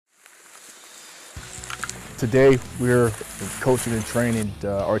Today we're coaching and training the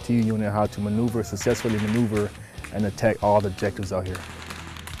RTU unit how to successfully maneuver and attack all the objectives out here.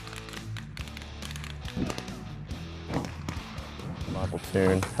 My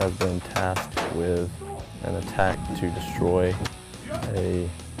platoon has been tasked with an attack to destroy a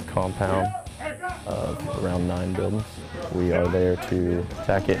compound of around 9 buildings. We are there to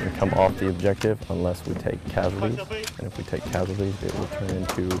attack it and come off the objective unless we take casualties. And if we take casualties, it will turn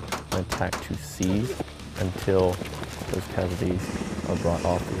into an attack to seize until those casualties are brought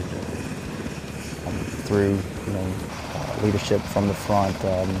off the objective. Through leadership from the front,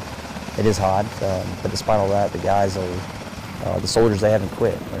 it is hot, but despite all that, the guys are, the soldiers, they haven't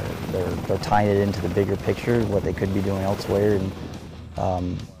quit. They're tying it into the bigger picture, what they could be doing elsewhere,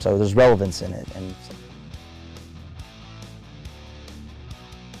 and so there's relevance in it. And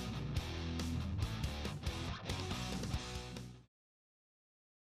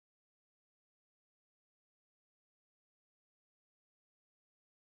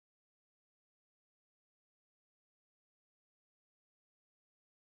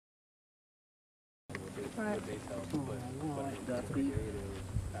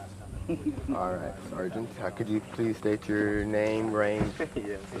All right, Sergeant, could you please state your name, rank,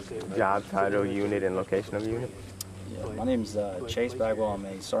 job title, unit, and location of the unit? yeah, my name's Chase Bagwell. I'm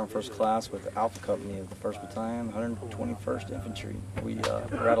a Sergeant First Class with Alpha Company of the 1st Battalion, 121st Infantry.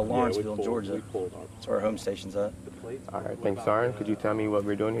 We're out of Lawrenceville, Georgia. That's where our home station's at. All right, thanks, Sergeant. Could you tell me what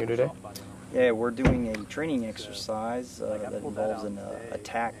we're doing here today? Yeah, we're doing a training exercise that involves an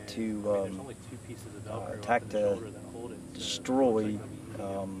attack to destroy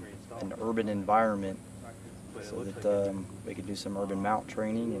an urban environment, so that we could do some urban mount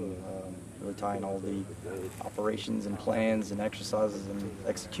training and really tie in all the operations and plans and exercises and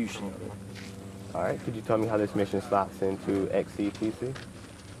execution of it. All right, could you tell me how this mission slots into XCTC?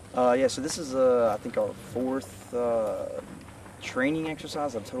 Yeah, so this is I think our 4th training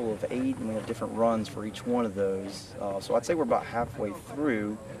exercise, a total of 8, and we have different runs for each one of those. So I'd say we're about halfway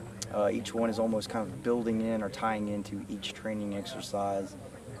through. Each one is almost kind of building in or tying into each training exercise.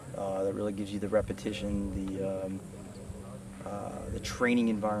 That really gives you the repetition, the training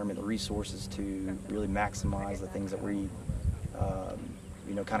environment, the resources to really maximize the things that we,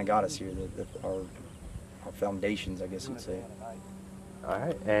 kind of got us here, our foundations, I guess you'd say. All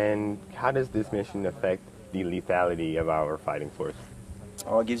right, and how does this mission affect the lethality of our fighting force?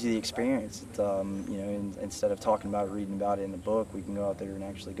 Oh, it gives you the experience. It, instead of talking about it, reading about it in a book, we can go out there and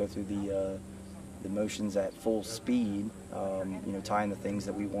actually go through the motions at full speed. Tying the things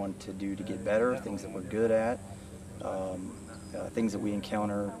that we want to do to get better, things that we're good at, things that we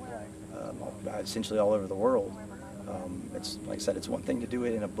encounter essentially all over the world. It's like I said, it's one thing to do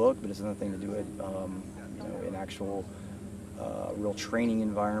it in a book, but it's another thing to do it, in actual real training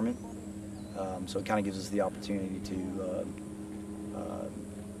environment. So it kind of gives us the opportunity to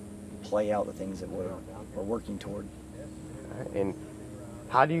play out the things that we're working toward. All right, and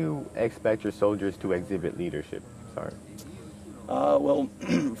how do you expect your soldiers to exhibit leadership? Sorry. Well,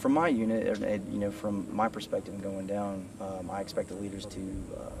 from my unit, from my perspective going down, I expect the leaders to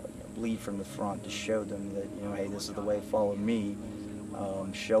lead from the front, to show them that, hey, this is the way, follow me.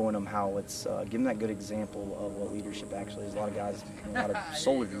 Showing them how it's, give them that good example of what leadership actually is. A lot of guys, a lot of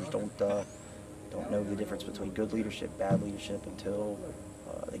soldiers don't know the difference between good leadership, bad leadership until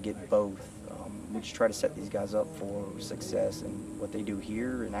they get both. We just try to set these guys up for success and what they do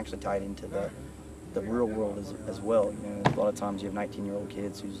here, and actually tie it into the real world as well. A lot of times you have 19-year-old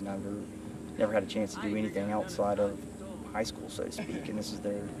kids who's never had a chance to do anything outside of high school, so to speak, and this is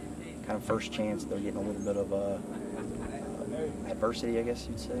their kind of first chance. They're getting a little bit of adversity, I guess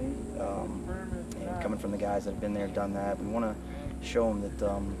you'd say, and coming from the guys that have been there, done that. We want to show them that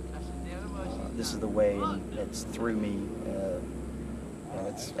this is the way, and it's through me, and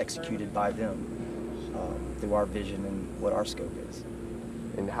it's executed by them, through our vision and what our scope is.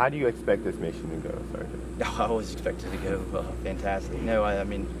 And how do you expect this mission to go, Sergeant? I always expect it to go fantastic. No, I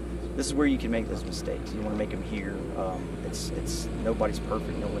mean, this is where you can make those mistakes. You want to make them here. It's nobody's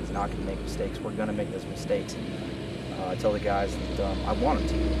perfect. Nobody's not going to make mistakes. We're going to make those mistakes. And I tell the guys that I want them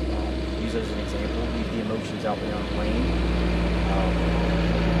to use it as an example. Leave the emotions out there on the lane.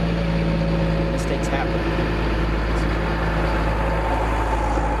 Mistakes happen.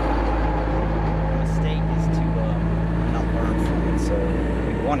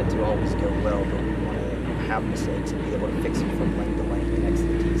 Want it to always go well, but we want to have mistakes and be able to fix them from lane to lane and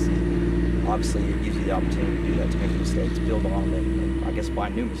XCTC. Obviously, it gives you the opportunity to do that, to make mistakes, build on them, and I guess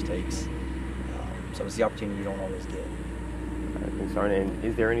find new mistakes. So it's the opportunity you don't always get. All right, thanks, Sergeant. And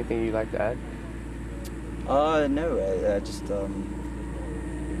is there anything you'd like to add? No, I just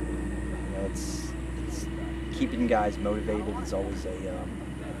it's keeping guys motivated is always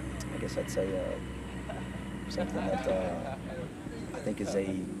I guess I'd say something that I think is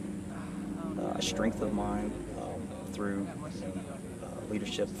a strength of mine through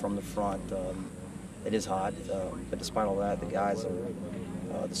leadership from the front. It is hot, but despite all that, the guys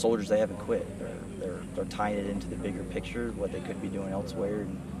are, the soldiers, they haven't quit. They're tying it into the bigger picture, what they could be doing elsewhere.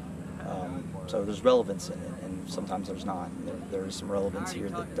 And so there's relevance in it, and sometimes there's not. There's some relevance here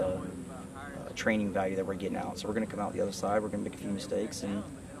that training value that we're getting out. So we're going to come out the other side. We're going to make a few mistakes, and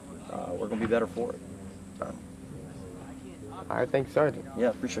we're going to be better for it. So. All right, thanks, Sergeant.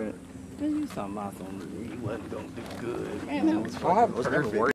 Yeah, appreciate it. You talking about something he wasn't going to do good. Man, that was I was never worried.